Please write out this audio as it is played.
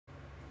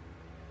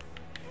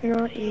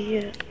Not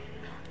yet.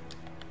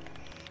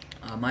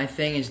 My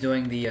thing is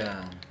doing the,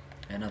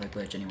 another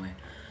glitch anyway.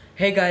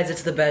 Hey guys,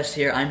 it's the best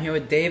here. I'm here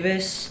with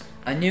Davis,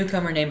 a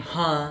newcomer named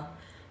Huh,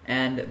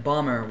 and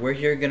Bomber. We're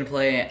here gonna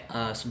play,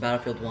 some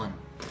Battlefield 1.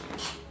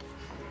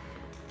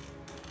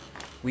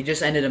 We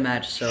just ended a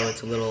match, so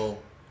it's a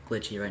little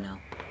glitchy right now.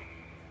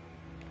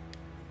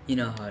 You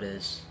know how it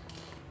is.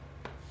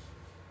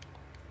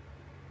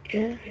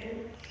 Yeah.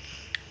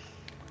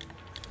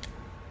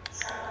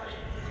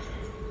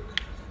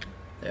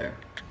 There.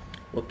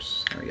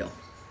 Whoops, there we go.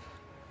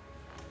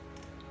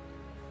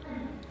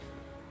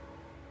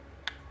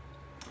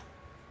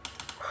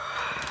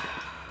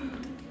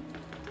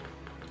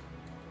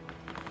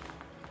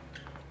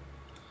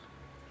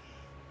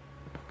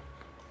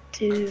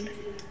 Dude.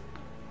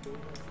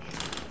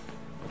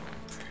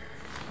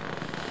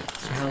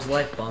 So how's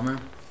life, Bomber?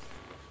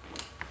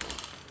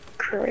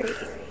 Great.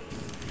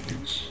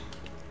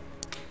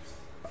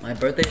 My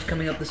birthday's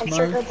coming up this I'm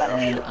month, sure about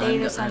and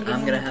Davis, I'm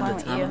getting gonna on the have phone the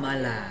with time you. of my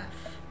life.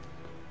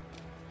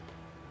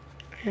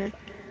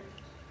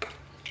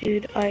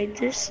 Dude,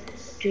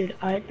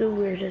 I had the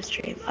weirdest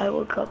dream. I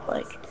woke up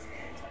like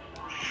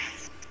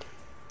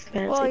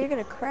Well, you're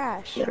gonna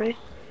crash.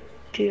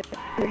 Dude, I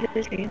had the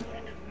weirdest dream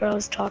where I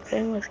was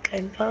talking with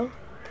Kenpo,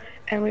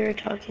 and we were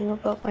talking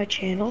about my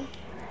channel,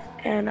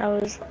 and I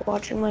was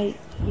watching my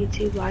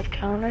YouTube live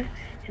counter,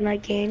 and I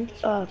gained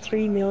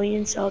 3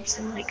 million subs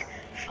in like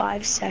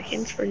 5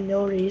 seconds for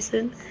no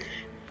reason.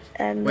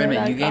 And Wait a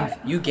then minute,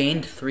 you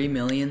gained 3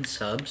 million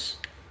subs?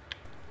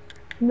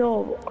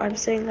 No, I'm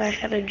saying I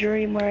had a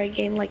dream where I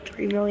gained like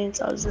 3 million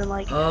subs in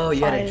like Oh,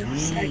 you had a 5 dream.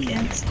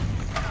 seconds.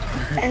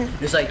 And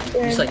Just like,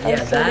 I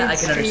yeah, that I can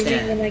started streaming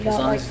understand. and I As got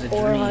long like as it's a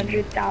dream.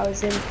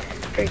 400,000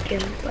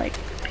 freaking like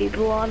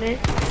people on it.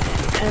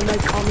 And my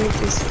comments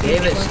just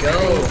Davis, go!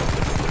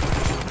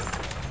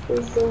 It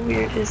was the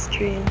weirdest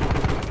dream.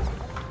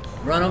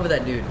 Run over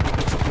that dude.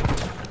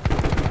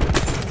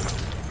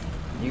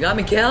 You got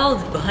me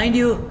killed! Behind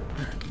you!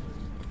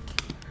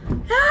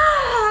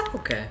 Ah!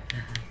 Okay.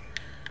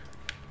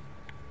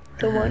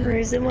 The one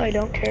reason why I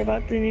don't care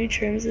about the new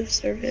terms of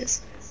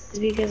service is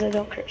because I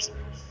don't curse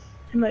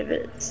in my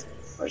vids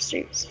or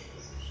streams.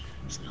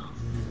 So,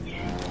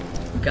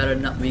 We got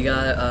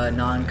a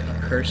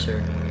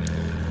non-cursor.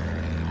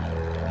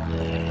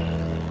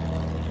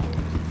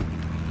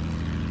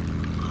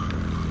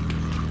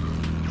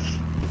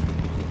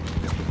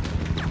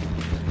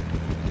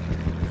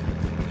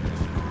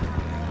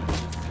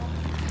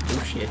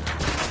 Oh shit.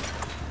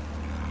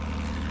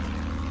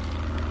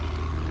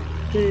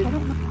 dude,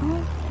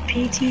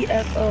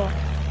 PTFO.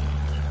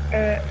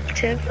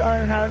 Tips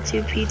on how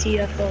to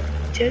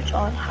PTFO. Tips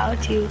on how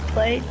to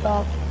play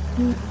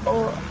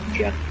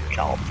the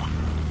job.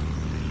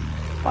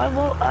 Why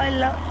won't I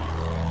love?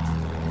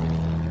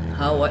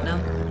 How, what now?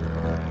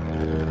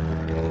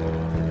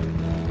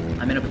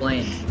 I'm in a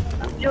plane.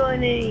 I'm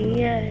joining,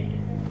 yay.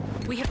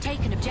 We have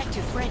taken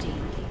objective Freddy.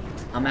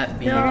 I'm at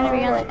B. You're gonna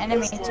be on the No,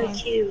 enemy it's team.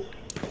 cute.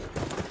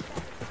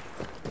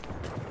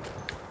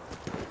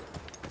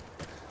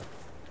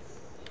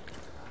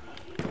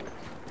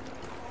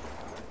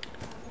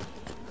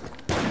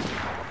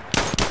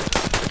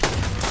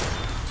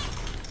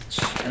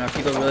 And are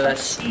people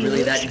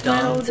really that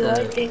dumb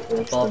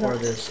to fall for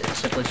this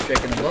simplest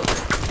trick in the book?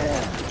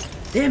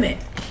 Damn it!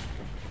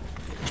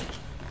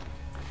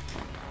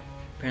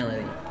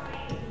 Apparently,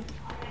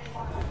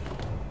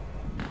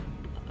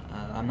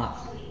 I'm not.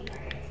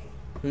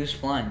 Who's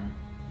flying?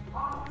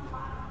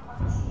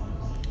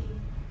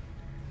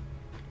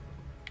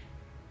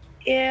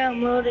 Yeah,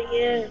 I'm loading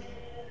in.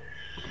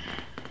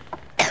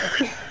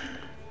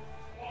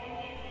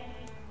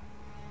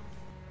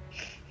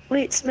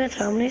 Wait, Smith,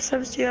 how many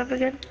subs do you have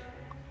again?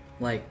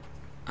 Like,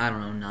 I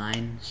don't know,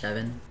 9,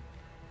 7.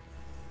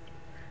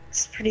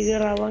 It's pretty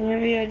good. How long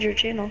have you had your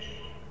channel?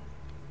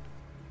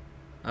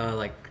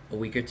 Like a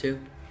week or two.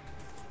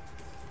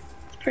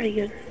 It's pretty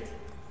good.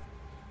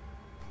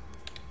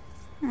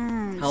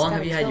 How long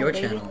have you had your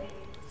channel?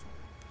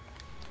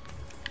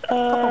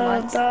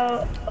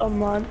 About a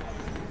month.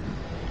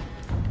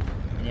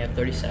 And you have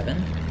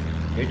 37?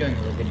 You're doing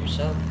really good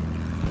yourself.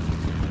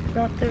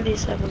 Not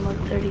 37, like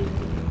 30.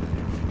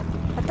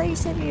 I thought you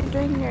said you were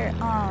doing your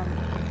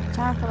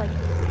channel for like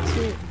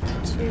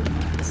two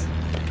months.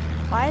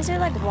 Why is there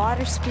like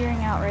water spewing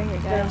out right here,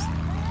 guys?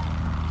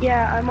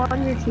 Yeah, I'm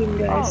on your team,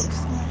 guys.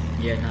 Oh,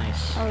 Yeah,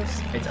 nice. oh,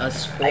 It's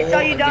us full I saw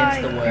you die,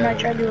 against the and I world.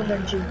 tried to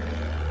avenge you.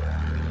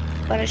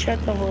 But I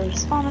shot the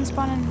horse. spawning,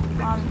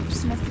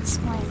 Smith is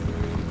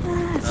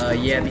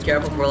spawning. Yeah, be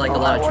careful for like a I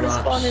lot of want to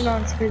spawn in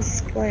drops. on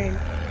Smith's claim.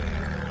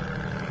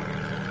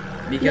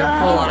 Be careful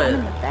for a lot I'm in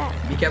the of.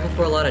 back. Be careful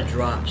for a lot of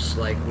drops.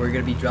 Like we're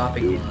gonna be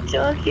dropping a You lot.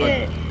 took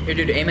it. Here,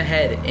 dude, aim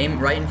ahead. Aim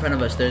right in front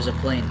of us. There's a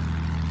plane.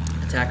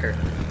 Attack her.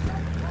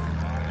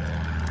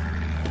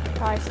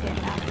 Probably see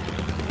it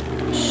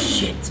now.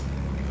 Shit.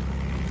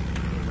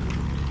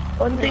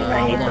 One thing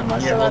I hate hold the on.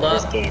 most Here, hold about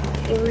this up. game,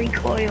 the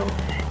recoil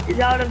is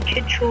out of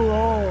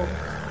control.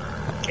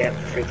 Get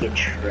freaking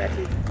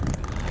shredded.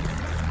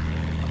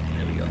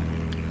 There we go.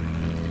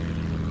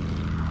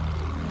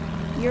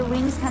 Your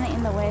wing's kind of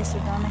in the way, so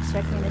don't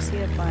expect me to see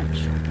a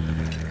bunch.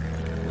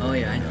 Oh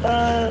yeah, I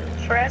know.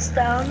 Press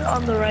down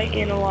on the right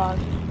analog.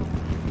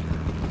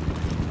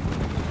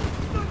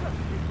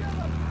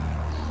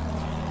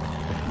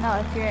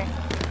 No, if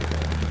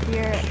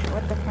you're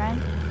with the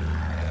friend.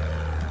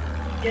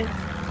 Yeah.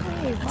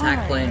 Hey, Attack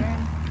Bomber, plane. you're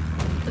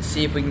in- Let's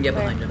see if we can get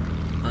Where? behind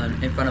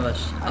him. In front of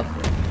us. Up.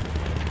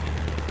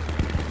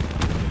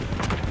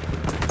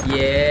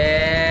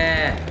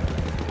 Yeah.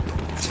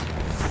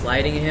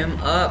 Lighting him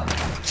up.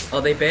 Oh,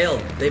 they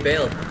bailed. They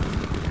bailed.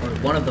 Or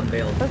one of them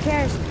bailed. Who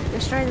cares?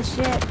 Destroy the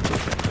ship.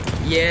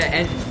 Yeah,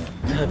 and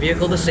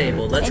vehicle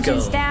disabled. Let's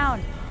Engines go.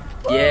 down.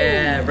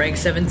 Yeah, rank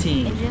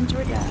 17. Engines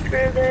were down.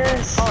 Screw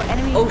this. Oh,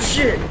 enemy. Oh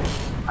shit!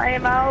 I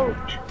am out.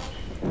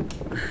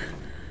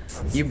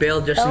 You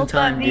bailed just in Help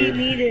time, be dude.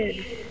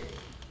 needed.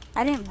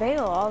 I didn't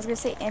bail. I was gonna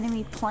say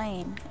enemy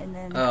plane, and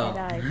then Oh, I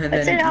died. and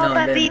I said help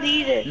and be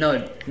needed.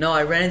 No,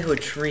 I ran into a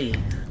tree.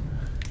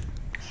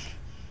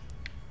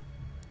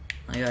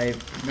 I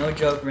no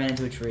joke, ran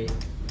into a tree.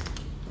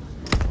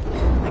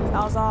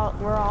 Like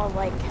we're all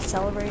like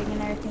celebrating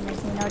and everything.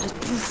 Like, you know, just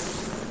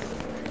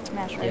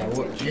smash right Yeah,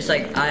 into we're, it. just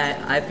like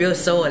I feel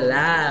so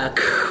alive.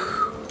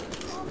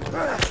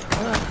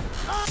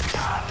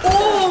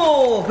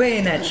 Oh,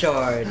 bayonet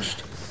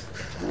charged.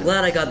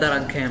 Glad I got that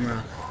on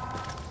camera.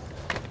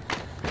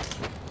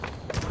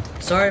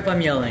 Sorry if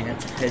I'm yelling.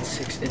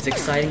 It's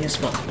exciting as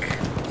fuck.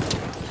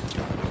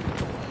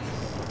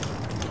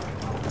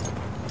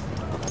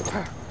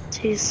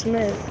 T.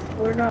 Smith,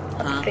 we're not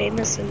Huh?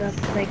 famous enough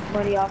to make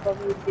money off of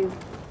YouTube,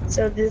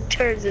 so the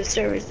terms of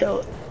service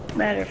don't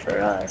matter for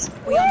us.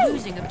 We are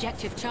losing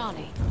objective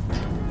Charlie.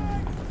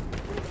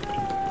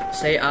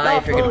 Say I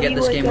if you're gonna get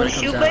this game when it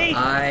comes out.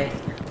 I.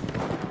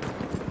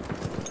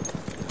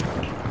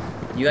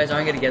 You guys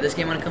aren't gonna get this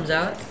game when it comes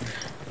out?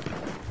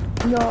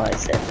 No, I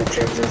said the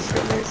terms of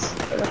service.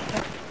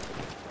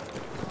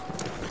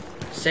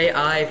 Say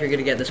I if you're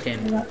gonna get this I'm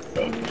game. not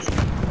famous.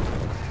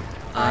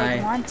 I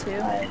I. want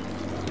to.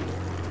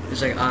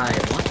 It's like I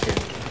want to.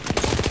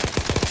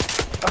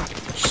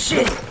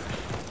 Shit!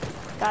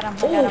 Got him. I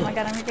got him. I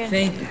got him. You're good.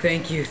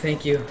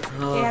 Thank you.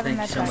 Oh, You have a thank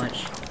you so med pack.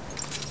 much.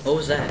 What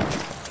was that?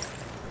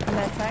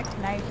 Med effect.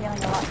 Now you're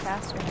healing a lot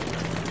faster.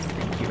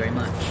 Thank you very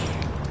much.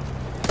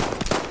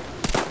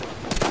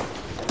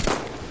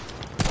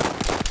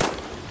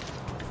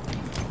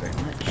 Thank you very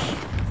much.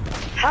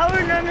 How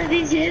are none of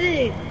these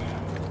hitting?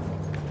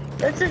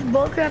 That's just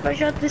bullcrap. I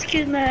shot this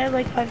kid in the head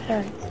like 5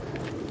 times.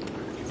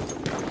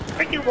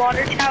 Freaking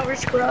water tower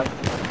scrub.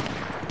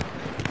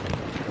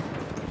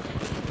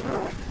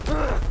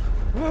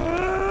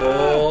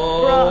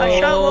 Oh, Bro, I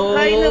shot one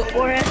guy in the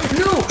forehead.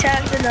 No!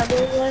 Tagged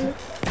another one.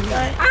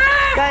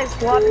 Guys,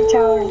 water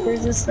tower.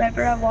 There's a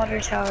sniper at water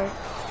tower.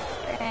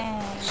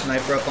 Dang.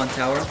 Sniper up on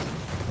tower.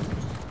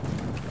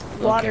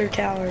 Water Okay.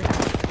 tower.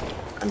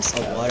 I'm Oh,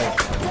 scared. water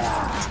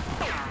tower.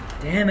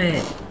 Damn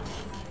it.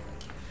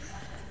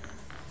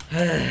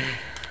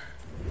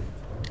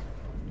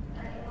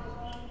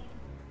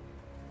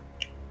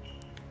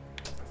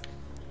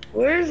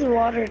 Where's the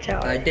water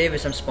tower?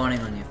 Davis, I'm spawning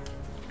on you.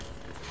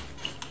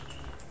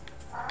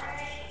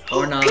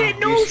 Or no, Okay,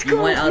 no you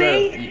went out of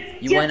mate.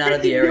 you went out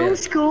of the area. No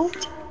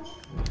scoped.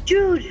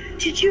 Dude,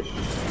 did you?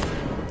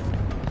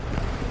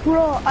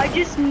 Bro, I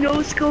just no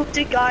scoped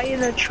a guy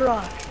in a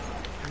truck.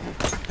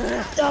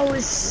 That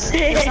was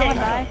sick. Did someone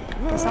die?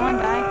 Did someone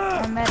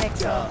die? I'm medic,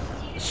 so.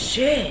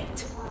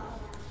 Shit.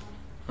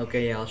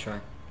 Okay, yeah, I'll try.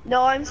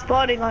 No, I'm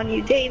spawning on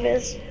you,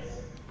 Davis.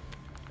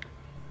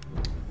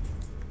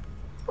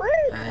 What?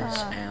 As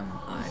am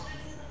I.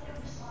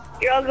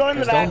 Here, I'll go in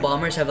the Because don't back.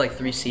 bombers have like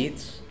 3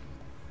 seats?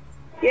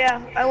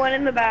 Yeah, I went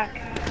in the back.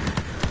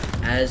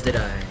 As did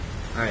I.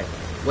 Alright.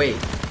 Wait,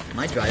 am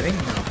I driving?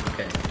 No,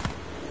 okay.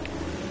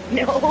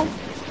 No.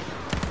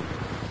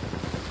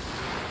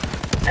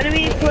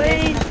 Enemy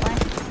plane.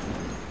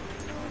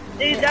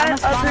 Dude, I'm that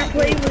a spawner, other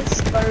plane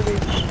was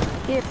garbage.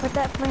 Here, put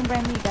that plane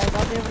by me, guys.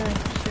 I'll be able to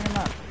shoot him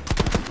up.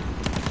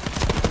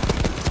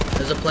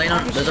 There's a plane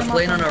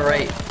on our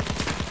right.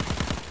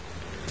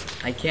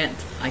 I can't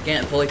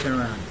fully turn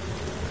around.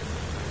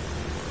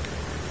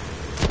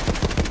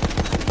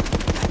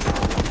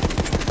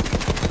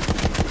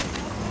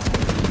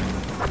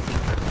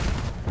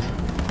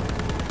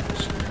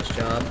 Nice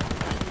job.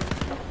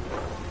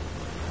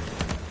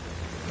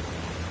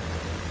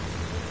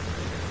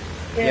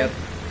 Yeah. Yep.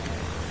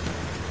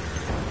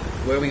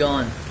 Where are we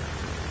going?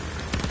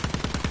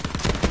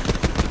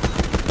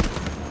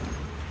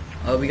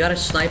 Oh, we got a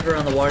sniper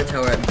on the water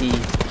tower at B,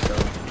 so.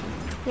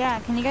 Yeah,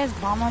 can you guys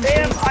bomb on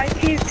Damn, please? I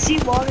can't see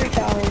water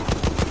tower.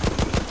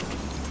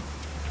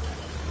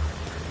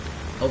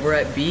 Over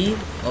at B,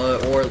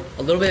 or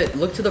a little bit,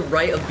 look to the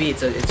right of B,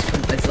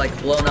 it's like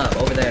blown up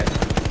over there.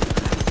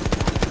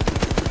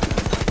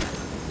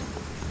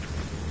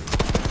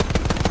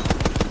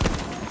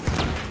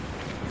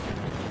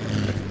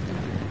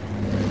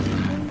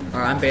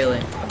 Alright, I'm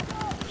bailing.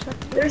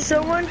 There's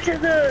someone to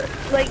the,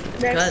 like,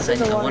 next to Guys,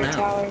 the I water went out.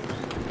 tower.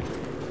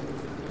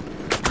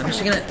 I'm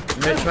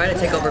gonna try to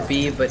take over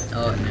B, but,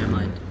 oh, never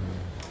mind.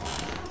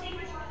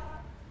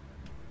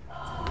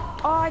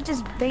 I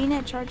just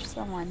bayonet charged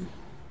someone.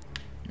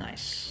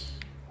 Nice.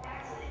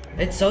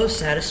 It's so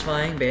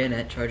satisfying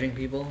bayonet charging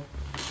people.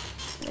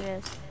 It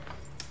is.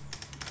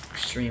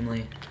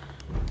 Extremely.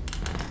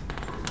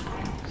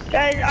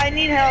 Guys, I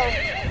need help.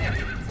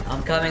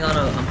 I'm coming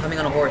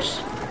on a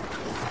horse.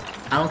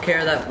 I don't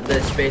care that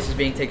the space is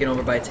being taken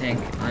over by a tank.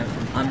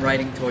 I'm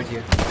riding towards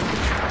you.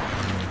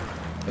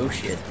 Oh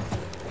shit.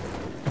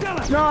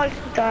 No, I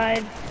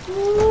died.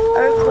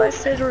 I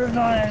requested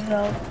revive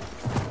though.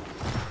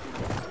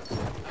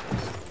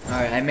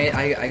 Alright,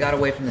 I got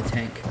away from the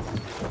tank.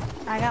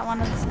 I got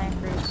one of the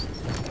snipers.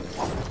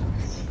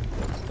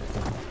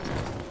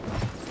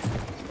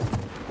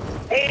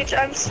 H,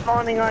 I'm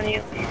spawning on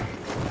you.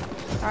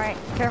 Alright,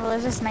 careful,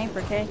 there's a sniper,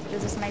 okay?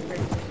 There's a sniper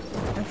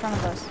in front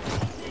of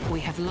us. We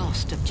have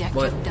lost objective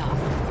What?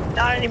 Duff.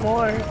 Not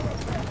anymore.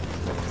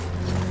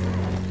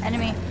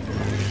 Enemy.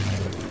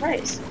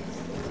 Nice.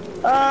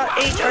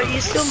 H, are you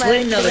still mad?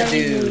 Sling another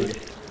dude.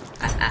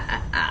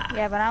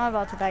 Yeah, but I'm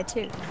about to die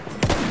too.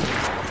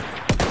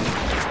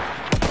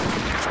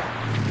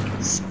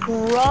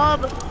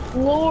 Scrub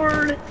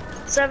Lord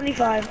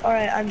 75.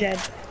 Alright, I'm dead.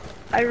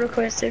 I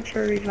requested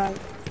for a revive.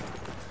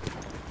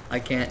 I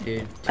can't,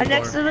 dude. I'm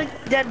next to the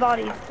dead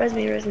body. Res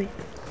me, res me.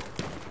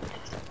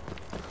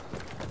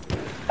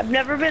 I've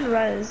never been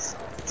res.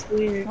 It's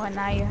weird. Well,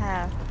 now you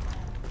have.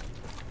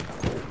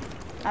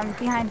 I'm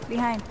behind.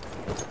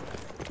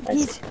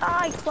 He's, he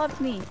clubbed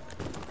me.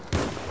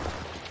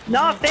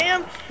 Not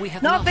fam! We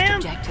have Not lost fam!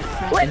 objective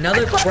Fred. Wait,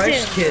 Another I clubbed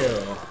fresh him.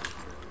 kill.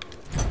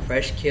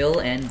 Fresh kill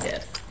and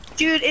death.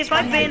 Dude, if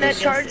I bayonet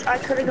charged, I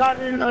could have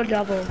gotten a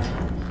double.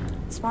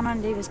 Spawn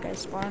on Davis, guys.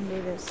 Spawn on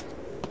Davis.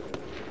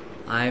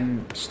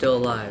 I'm still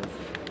alive.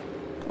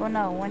 Well,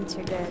 no, once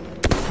you're dead.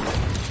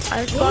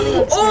 I'm spawning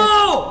on Smith.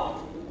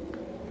 Oh!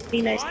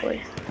 Be nice,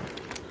 boy.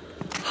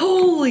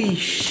 Holy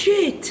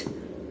shit!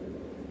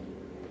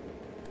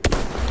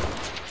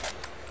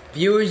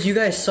 Viewers, you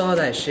guys saw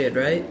that shit,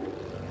 right?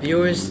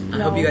 Viewers, I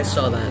hope you guys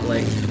saw that.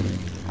 Like,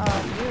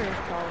 Yours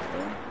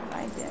probably.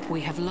 I didn't.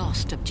 We have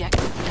lost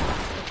objective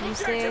Duff. If you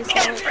say I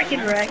Get saw it, freaking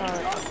I wrecked.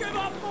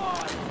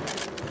 saw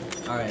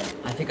it. alright,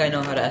 I think I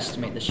know how to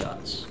estimate the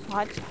shots.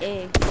 Watch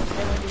A.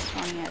 They will be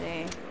spawning at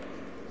A.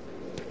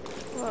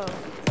 Whoa.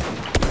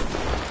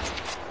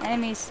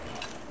 Enemies.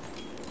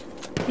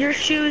 Your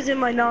shoes in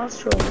my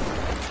nostril.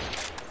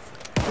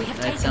 We have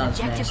That taken sounds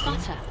objective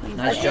nasty. Butter.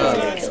 Nice job.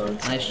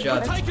 Nice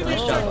job.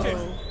 Nice job.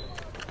 Oh.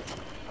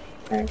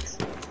 Thanks.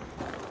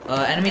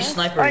 Enemy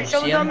sniper. Alright, You see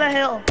someone's on him? the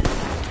hill.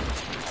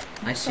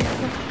 I see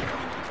him.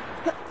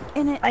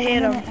 In it. I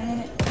hit I'm him. in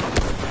it.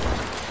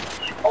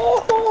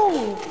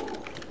 Oh!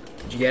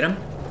 Did you get him?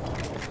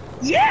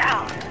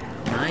 Yeah!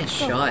 Nice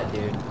shot,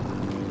 dude.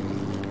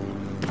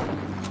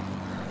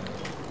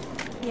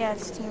 Yeah,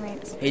 it's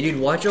teammates. Hey, dude,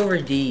 watch over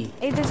D.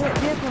 Hey, there's a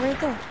vehicle right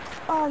there.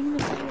 Oh, you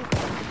missed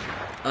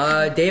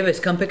it. Davis,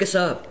 come pick us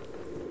up.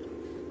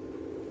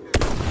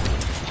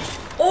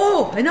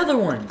 Oh, another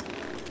one.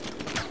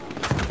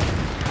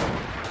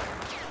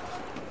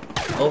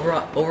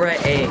 Over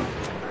at A.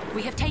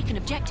 We have taken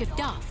objective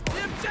Duff.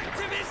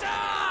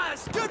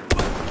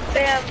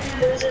 Bam,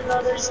 there's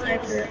another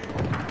sniper.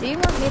 Do you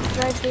want me to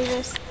drive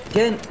Davis?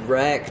 Get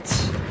wrecked.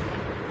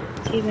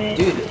 Teammate.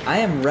 Dude, I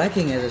am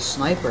wrecking as a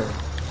sniper.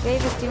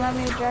 Davis, do you want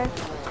me to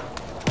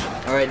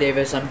drive? Alright,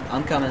 Davis,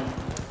 I'm coming.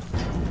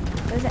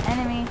 There's an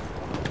enemy.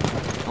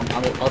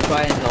 I'll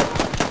try and help.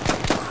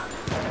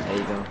 There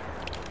you go.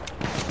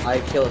 I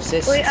kill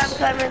assists. Wait, I'm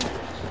coming.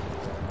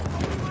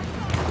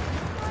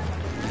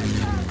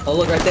 Oh,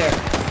 look right there.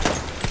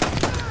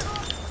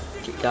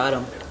 Got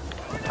him.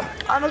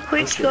 I'm a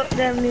quick scope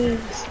them news.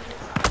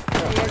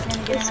 Are you guys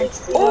gonna get in?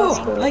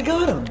 Oh, I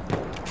got him.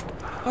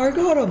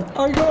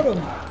 I got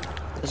him.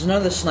 There's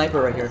another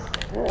sniper right here.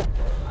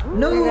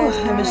 No,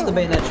 I missed the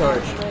bayonet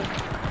charge.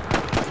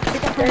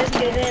 Guys,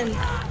 get in.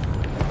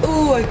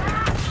 Oh,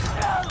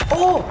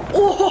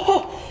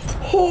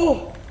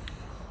 oh.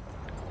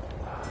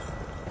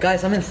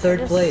 Guys, I'm in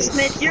third place.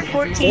 Smith, you're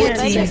 14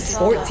 and 6.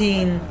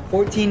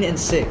 14 and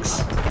 6.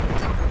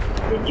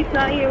 Did you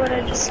not hear what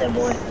I just said,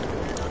 boy?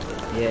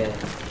 Yeah.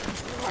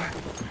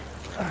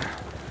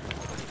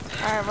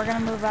 Alright, we're gonna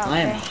move out, I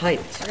am okay?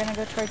 hyped. We're gonna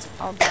go towards...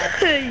 Oh, God.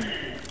 Hey.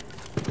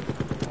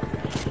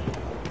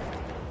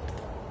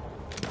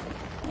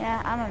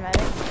 Yeah, I'm a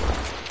medic.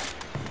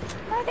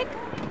 Medic!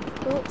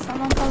 Oh,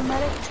 someone call a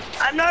medic?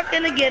 I'm not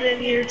gonna get in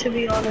here, to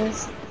be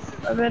honest.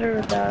 I'm better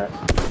with that.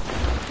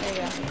 There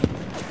you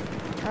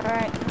go.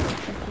 Alright,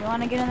 if you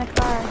wanna get in the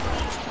car,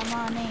 come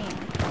on in.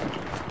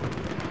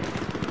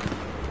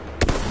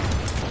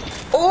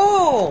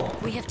 Oh!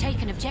 We have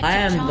taken objective I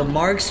am the Charlie.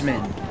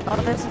 marksman. Oh,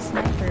 there's a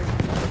sniper.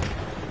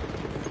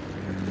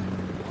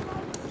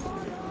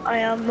 I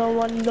am the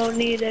one don't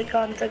need a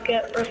gun to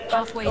get respect.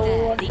 Halfway The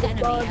there, one the to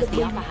enemy buy has the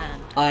the upper boom.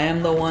 hand. I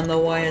am the one, the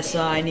YSI.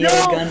 I need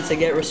No! a gun to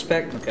get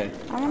respect. Okay.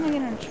 I wanna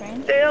get on a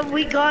train. Damn,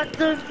 we got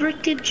the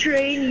freaking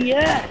train,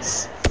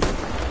 yes!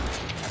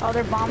 Oh,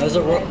 they're bombing There's a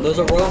you guys. there's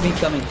a rover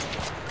coming.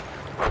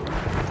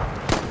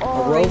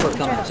 Oh, rover they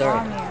coming, tried to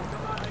sorry. bomb you.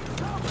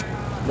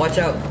 Watch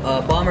out,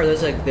 Bomber.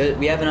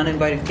 We have an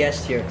uninvited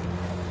guest here.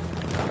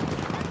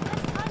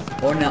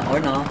 Or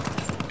not.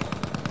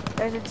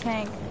 There's a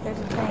tank. There's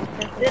a tank.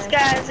 This guy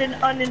has an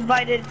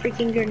uninvited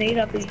freaking grenade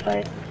up his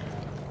butt.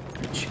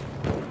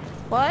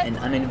 What? An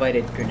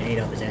uninvited grenade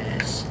up his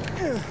ass.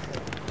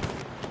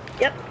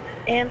 Yep.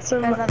 And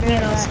some, Guys, I'll be right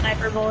back.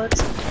 sniper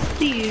bullets.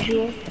 The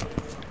usual.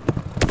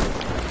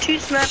 2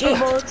 sniper Shit.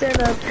 bullets and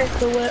a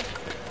pistol whip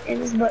in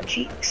his butt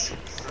cheeks.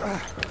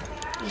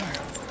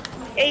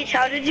 H,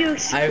 how did you I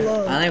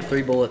explode? only have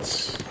 3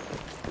 bullets.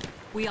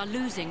 We are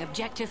losing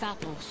objective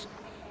apples.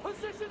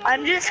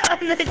 I'm just on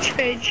the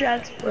train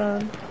tracks, bro.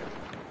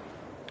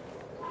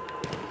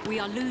 We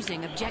are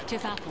losing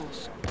objective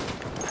apples.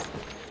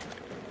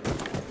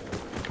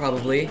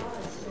 Probably.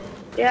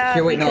 Yeah,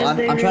 Here, wait, no, because I'm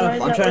they trying to-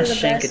 realized I'm that trying we're to the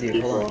shank a best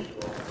dude, hold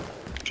people.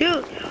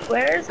 Dude,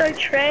 where's our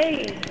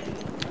train?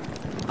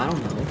 I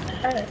don't know.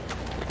 Hey.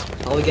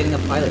 Probably getting a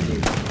pilot,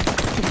 dude.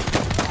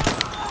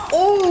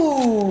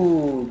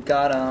 Oh,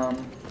 got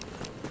him.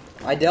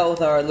 I dealt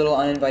with our little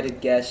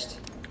uninvited guest.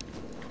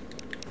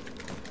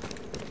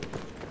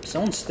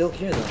 Someone's still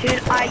here though.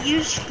 Dude, I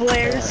use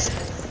flares.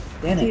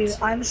 Damn Dude,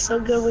 it. I'm so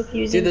good with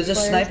using Dude, there's a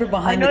flares. sniper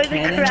behind I the know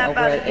cannon crap over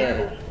out at of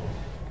A. people.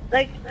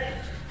 Like,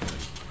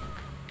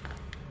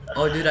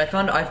 Oh, dude, I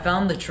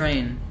found the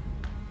train.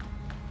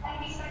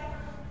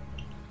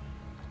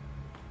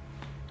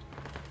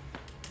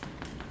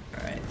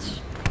 Alright.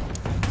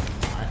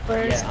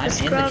 where's Yeah, the I'm in the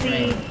scrubby?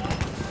 train.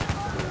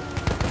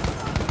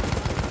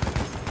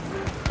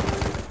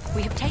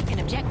 We have taken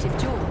objective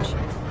George.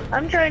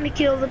 I'm trying to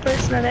kill the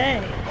person at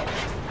A.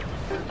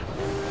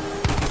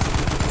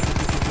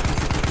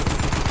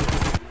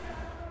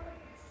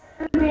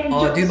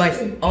 Oh,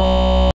 dude, oh.